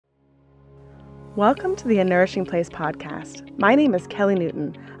Welcome to the A Nourishing Place podcast. My name is Kelly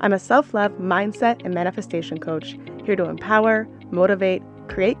Newton. I'm a self-love, mindset, and manifestation coach here to empower, motivate,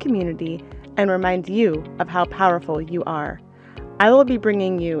 create community, and remind you of how powerful you are. I will be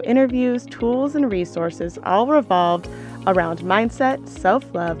bringing you interviews, tools, and resources all revolved around mindset,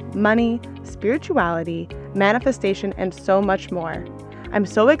 self-love, money, spirituality, manifestation, and so much more. I'm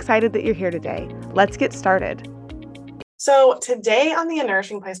so excited that you're here today. Let's get started. So today on the A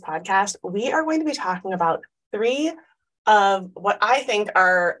Nourishing Place podcast, we are going to be talking about 3 of what I think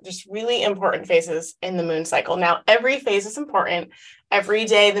are just really important phases in the moon cycle. Now, every phase is important. Every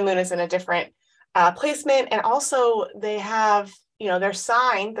day the moon is in a different placement, and also they have, their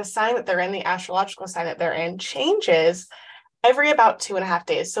sign, the sign that they're in, the astrological sign that they're in, changes every about 2.5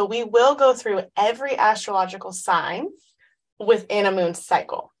 days. So we will go through every astrological sign within a moon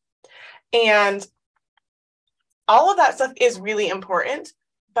cycle. And all of that stuff is really important,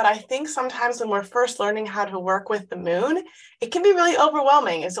 but I think sometimes when we're first learning how to work with the moon, it can be really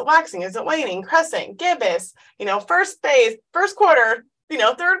overwhelming. Is it waxing? Is it waning? Crescent? Gibbous? First phase, first quarter,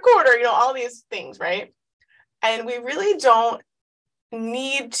 third quarter, all these things, right? And we really don't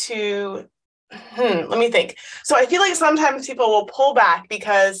need to, let me think. So I feel like sometimes people will pull back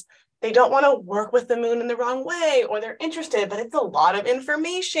because they don't want to work with the moon in the wrong way, or they're interested, but it's a lot of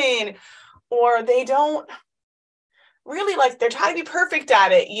information, or they don't really they're trying to be perfect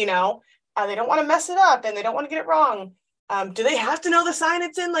at it, they don't want to mess it up and they don't want to get it wrong. Do they have to know the sign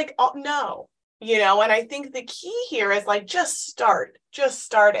it's in? No, and I think the key here is just start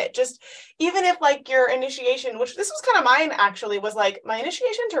it. Just even if your initiation, which this was kind of mine actually, was my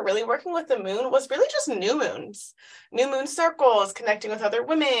initiation to really working with the moon was really just new moon circles, connecting with other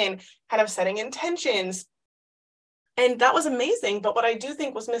women, kind of setting intentions. And that was amazing. But what I do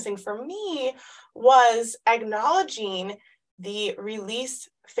think was missing for me was acknowledging the release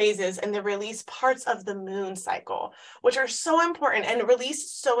phases and the release parts of the moon cycle, which are so important, and release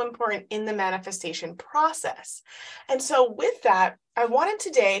is so important in the manifestation process. And so with that, I wanted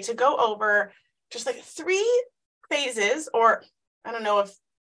today to go over just 3 phases, or I don't know if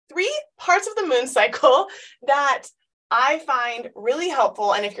 3 parts of the moon cycle that I find really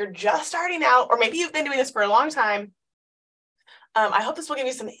helpful. And if you're just starting out, or maybe you've been doing this for a long time, I hope this will give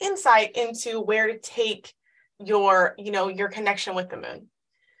you some insight into where to take your connection with the moon.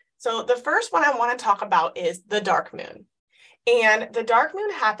 So the first one I want to talk about is the dark moon. And the dark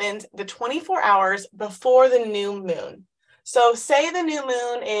moon happens the 24 hours before the new moon. So say the new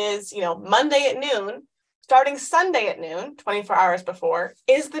moon is, Monday at noon, starting Sunday at noon, 24 hours before,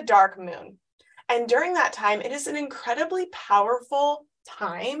 is the dark moon. And during that time, it is an incredibly powerful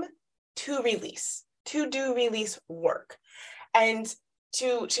time to do release work. And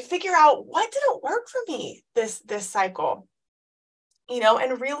to figure out what didn't work for me this cycle,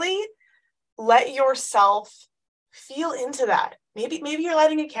 and really let yourself feel into that. Maybe you're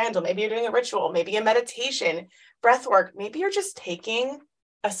lighting a candle, maybe you're doing a ritual, maybe a meditation, breath work, maybe you're just taking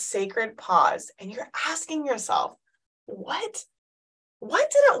a sacred pause and you're asking yourself, what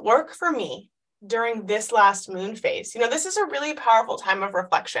didn't work for me during this last moon phase? This is a really powerful time of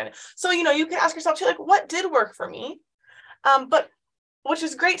reflection. So, you can ask yourself too, what did work for me? But which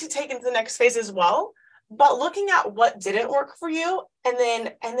is great to take into the next phase as well, but looking at what didn't work for you and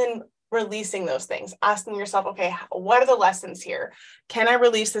then releasing those things, asking yourself, okay, what are the lessons here? Can I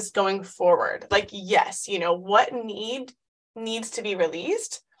release this going forward? Yes, what needs to be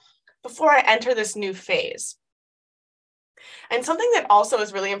released before I enter this new phase? And something that also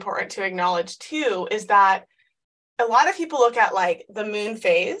is really important to acknowledge too is that a lot of people look at the moon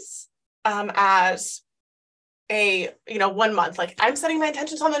phase as a 1 month, I'm setting my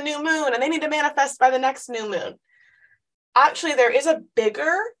intentions on the new moon and they need to manifest by the next new moon. Actually, there is a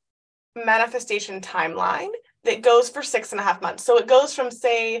bigger manifestation timeline that goes for 6.5 months. So it goes from,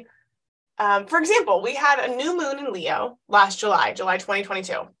 say, for example, we had a new moon in Leo last July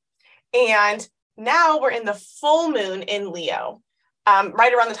 2022. And now we're in the full moon in Leo,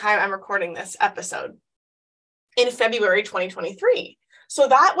 right around the time I'm recording this episode in February 2023. So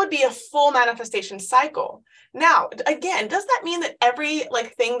that would be a full manifestation cycle. Now, again, does that mean that every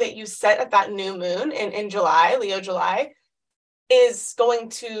thing that you set at that new moon in July, Leo July, is going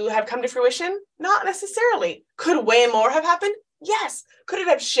to have come to fruition? Not necessarily. Could way more have happened? Yes. Could it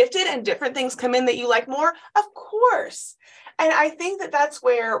have shifted and different things come in that you like more? Of course. And I think that that's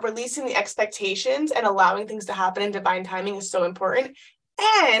where releasing the expectations and allowing things to happen in divine timing is so important.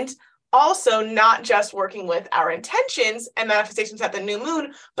 And also not just working with our intentions and manifestations at the new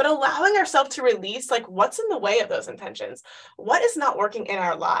moon, but allowing ourselves to release what's in the way of those intentions, what is not working in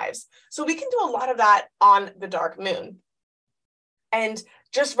our lives. So we can do a lot of that on the dark moon and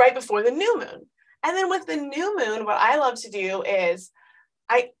just right before the new moon. And then with the new moon, what I love to do is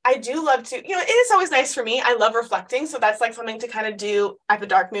I do love to, it is always nice for me. I love reflecting. So that's like something to kind of do at the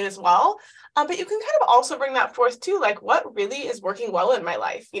dark moon as well. But you can kind of also bring that forth too, like what really is working well in my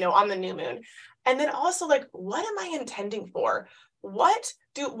life, on the new moon. And then also like, what am I intending for? What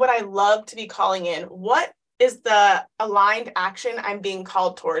I love to be calling in? What is the aligned action I'm being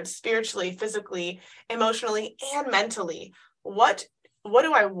called towards spiritually, physically, emotionally, and mentally? What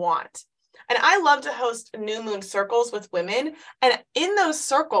do I want? And I love to host new moon circles with women. And in those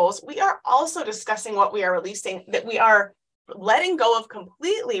circles, we are also discussing what we are releasing, that we are letting go of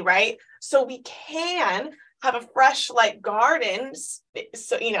completely, right? So we can have a fresh like garden,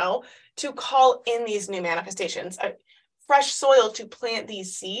 so, to call in these new manifestations, a fresh soil to plant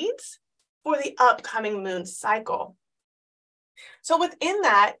these seeds for the upcoming moon cycle. So within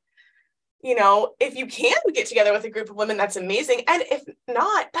that, if you can get together with a group of women, that's amazing. And if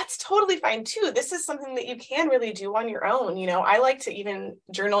not, that's totally fine too. This is something that you can really do on your own. I like to even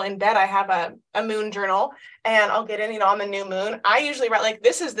journal in bed. I have a moon journal and I'll get in, on the new moon. I usually write like,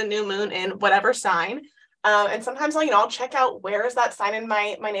 this is the new moon in whatever sign. And sometimes I'll check out where is that sign in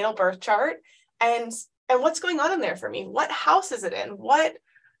my natal birth chart and what's going on in there for me. What house is it in? What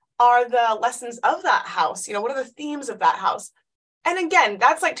are the lessons of that house? What are the themes of that house? And again,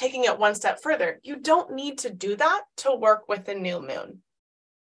 that's like taking it one step further. You don't need to do that to work with the new moon.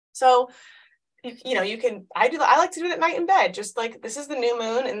 So, you can, I like to do it at night in bed, just like, this is the new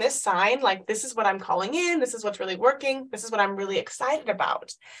moon in this sign. Like, this is what I'm calling in. This is what's really working. This is what I'm really excited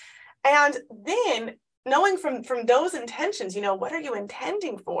about. And then knowing from those intentions, what are you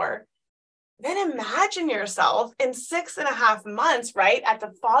intending for? Then imagine yourself in 6.5 months, right? At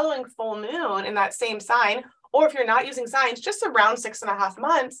the following full moon in that same sign, or if you're not using signs, just around 6.5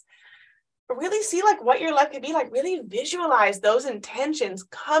 months, really see like what your life could be like, really visualize those intentions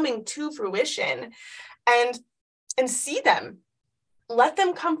coming to fruition and see them, let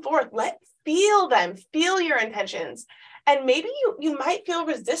them come forth, feel them, feel your intentions. And maybe you might feel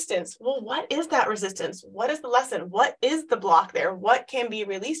resistance. Well, what is that resistance? What is the lesson? What is the block there? What can be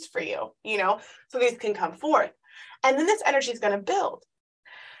released for you? So these can come forth. And then this energy is going to build.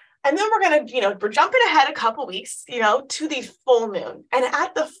 And then we're going to, we're jumping ahead a couple weeks, to the full moon. And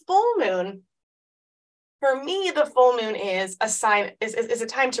at the full moon, for me, the full moon is a sign, is a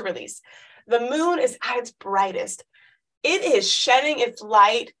time to release. The moon is at its brightest. It is shedding its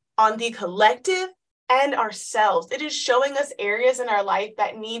light on the collective and ourselves. It is showing us areas in our life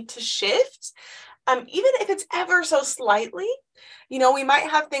that need to shift, even if it's ever so slightly. We might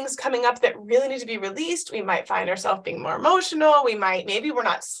have things coming up that really need to be released. We might find ourselves being more emotional. Maybe we're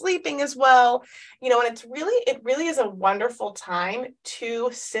not sleeping as well, and it really is a wonderful time to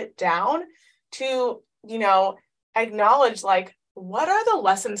sit down to, acknowledge like, what are the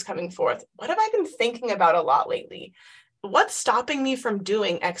lessons coming forth? What have I been thinking about a lot lately? What's stopping me from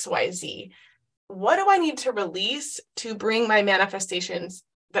doing XYZ? What do I need to release to bring my manifestations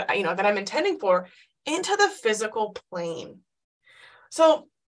that I'm intending for into the physical plane? So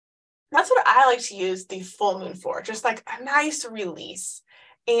that's what I like to use the full moon for, just like a nice release.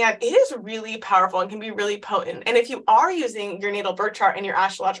 And it is really powerful and can be really potent. And if you are using your natal birth chart and your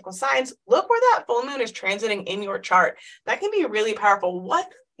astrological signs, look where that full moon is transiting in your chart. That can be really powerful. What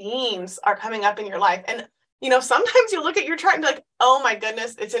themes are coming up in your life? And sometimes you look at your chart and be like, oh my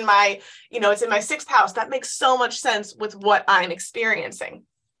goodness, it's in my 6th house. That makes so much sense with what I'm experiencing.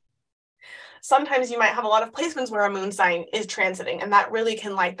 Sometimes you might have a lot of placements where a moon sign is transiting, and that really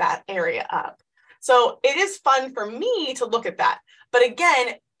can light that area up. So it is fun for me to look at that. But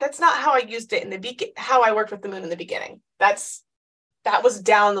again, that's not how I used it how I worked with the moon in the beginning. That was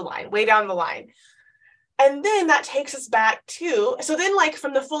down the line, way down the line. And then that takes us back to, so then like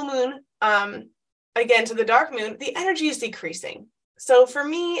from the full moon, again, to the dark moon, the energy is decreasing. So for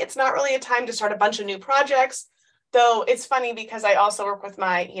me, it's not really a time to start a bunch of new projects, though it's funny because I also work with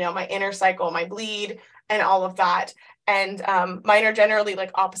my, my inner cycle, my bleed and all of that. And mine are generally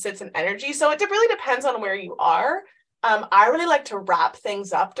like opposites in energy. So it really depends on where you are. I really like to wrap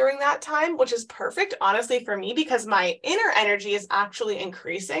things up during that time, which is perfect, honestly, for me, because my inner energy is actually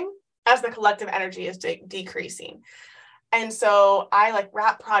increasing as the collective energy is decreasing. And so I like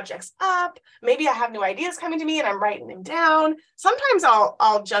wrap projects up. Maybe I have new ideas coming to me and I'm writing them down. Sometimes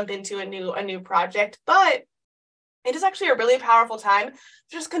I'll jump into a new project, but it is actually a really powerful time to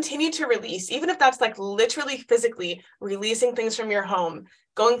just continue to release, even if that's like literally physically releasing things from your home,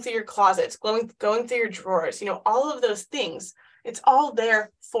 going through your closets, going through your drawers, all of those things. It's all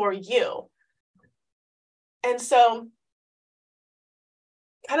there for you. And so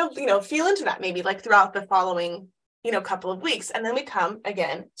kind of, feel into that maybe like throughout the following, couple of weeks. And then we come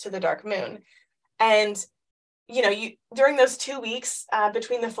again to the dark moon. And, you during those 2 weeks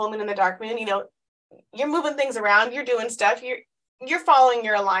between the full moon and the dark moon, you're moving things around, you're doing stuff, you're following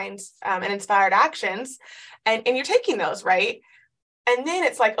your aligned and inspired actions, and you're taking those, right? And then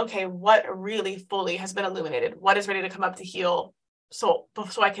it's like, okay, what really fully has been illuminated? What is ready to come up to heal? So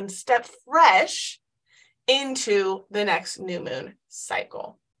I can step fresh into the next new moon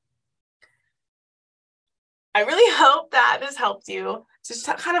cycle. I really hope that has helped you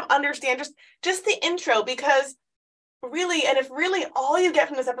to kind of understand just the intro, because really, and if really all you get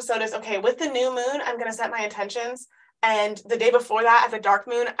from this episode is, okay, with the new moon, I'm going to set my intentions. And the day before that, at the dark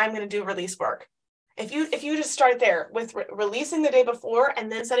moon, I'm going to do release work. If you just start there with releasing the day before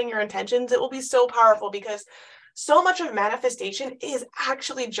and then setting your intentions, it will be so powerful, because so much of manifestation is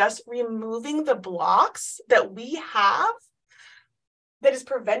actually just removing the blocks that we have that is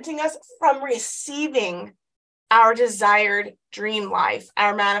preventing us from receiving our desired dream life,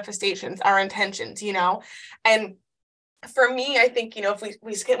 our manifestations, our intentions, And for me, I think, if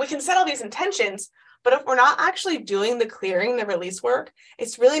we can set all these intentions, but if we're not actually doing the clearing, the release work,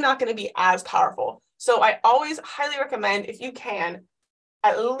 it's really not going to be as powerful. So I always highly recommend, if you can,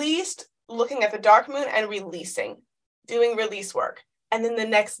 at least looking at the dark moon and doing release work. And then the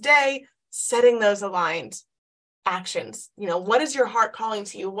next day, setting those aligned actions. What is your heart calling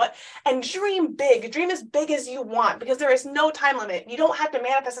to you? And dream big. Dream as big as you want, because there is no time limit. You don't have to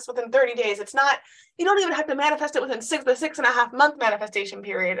manifest this within 30 days. You don't even have to manifest it within the 6.5 month manifestation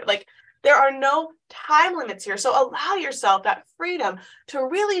period. Like, there are no time limits here. So allow yourself that freedom to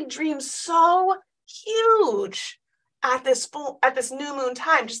really dream so huge at this new moon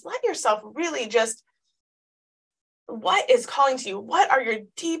time. Just let yourself really what is calling to you? What are your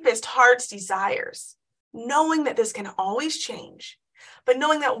deepest heart's desires? Knowing that this can always change, but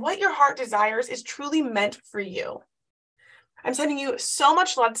knowing that what your heart desires is truly meant for you. I'm sending you so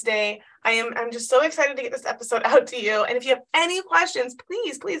much love today. I'm just so excited to get this episode out to you. And if you have any questions,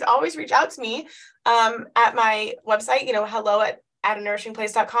 please always reach out to me at my website,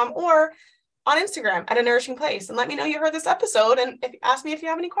 hello@anourishingplace.com, or on Instagram @anourishingplace, and let me know you heard this episode, and ask me if you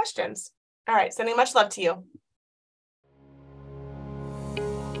have any questions. All right, sending much love to you.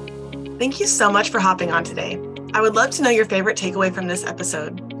 Thank you so much for hopping on today. I would love to know your favorite takeaway from this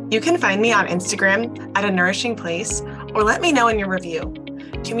episode. You can find me on Instagram @anourishingplace, or let me know in your review.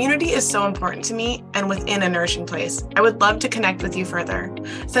 Community is so important to me, and within A Nourishing Place, I would love to connect with you further.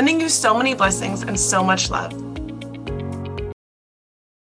 Sending you so many blessings and so much love.